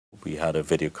We had a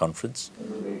video conference.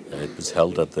 It was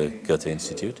held at the Goethe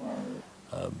Institute.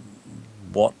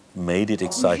 What made it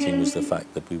exciting was the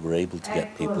fact that we were able to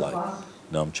get people like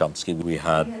Noam Chomsky. We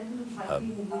had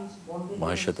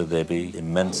Mahasweta Devi,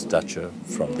 immense stature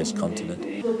from this continent,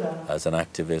 as an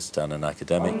activist and an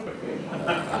academic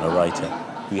and a writer.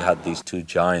 We had these two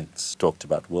giants talked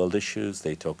about world issues.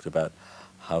 They talked about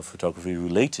how photography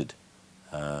related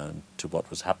to what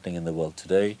was happening in the world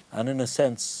today. And in a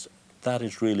sense, that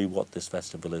is really what this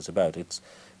festival is about.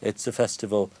 It's a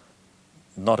festival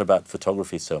not about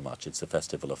photography so much, it's a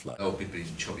festival of life. Hello people in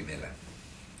Chobi Mela.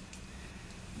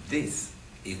 This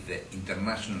is the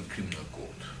International Criminal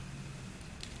Court,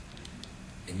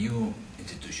 a new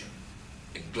institution,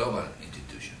 a global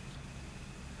institution.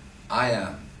 I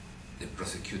am the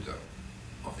prosecutor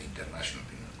of the International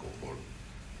Criminal Court.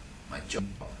 My job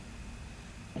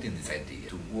in this idea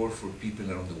to work for people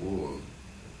around the world,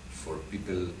 for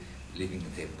people living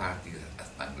in the parties as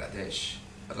Bangladesh,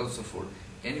 but also for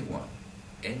anyone,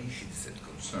 any citizen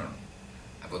concerned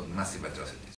about massive atrocities.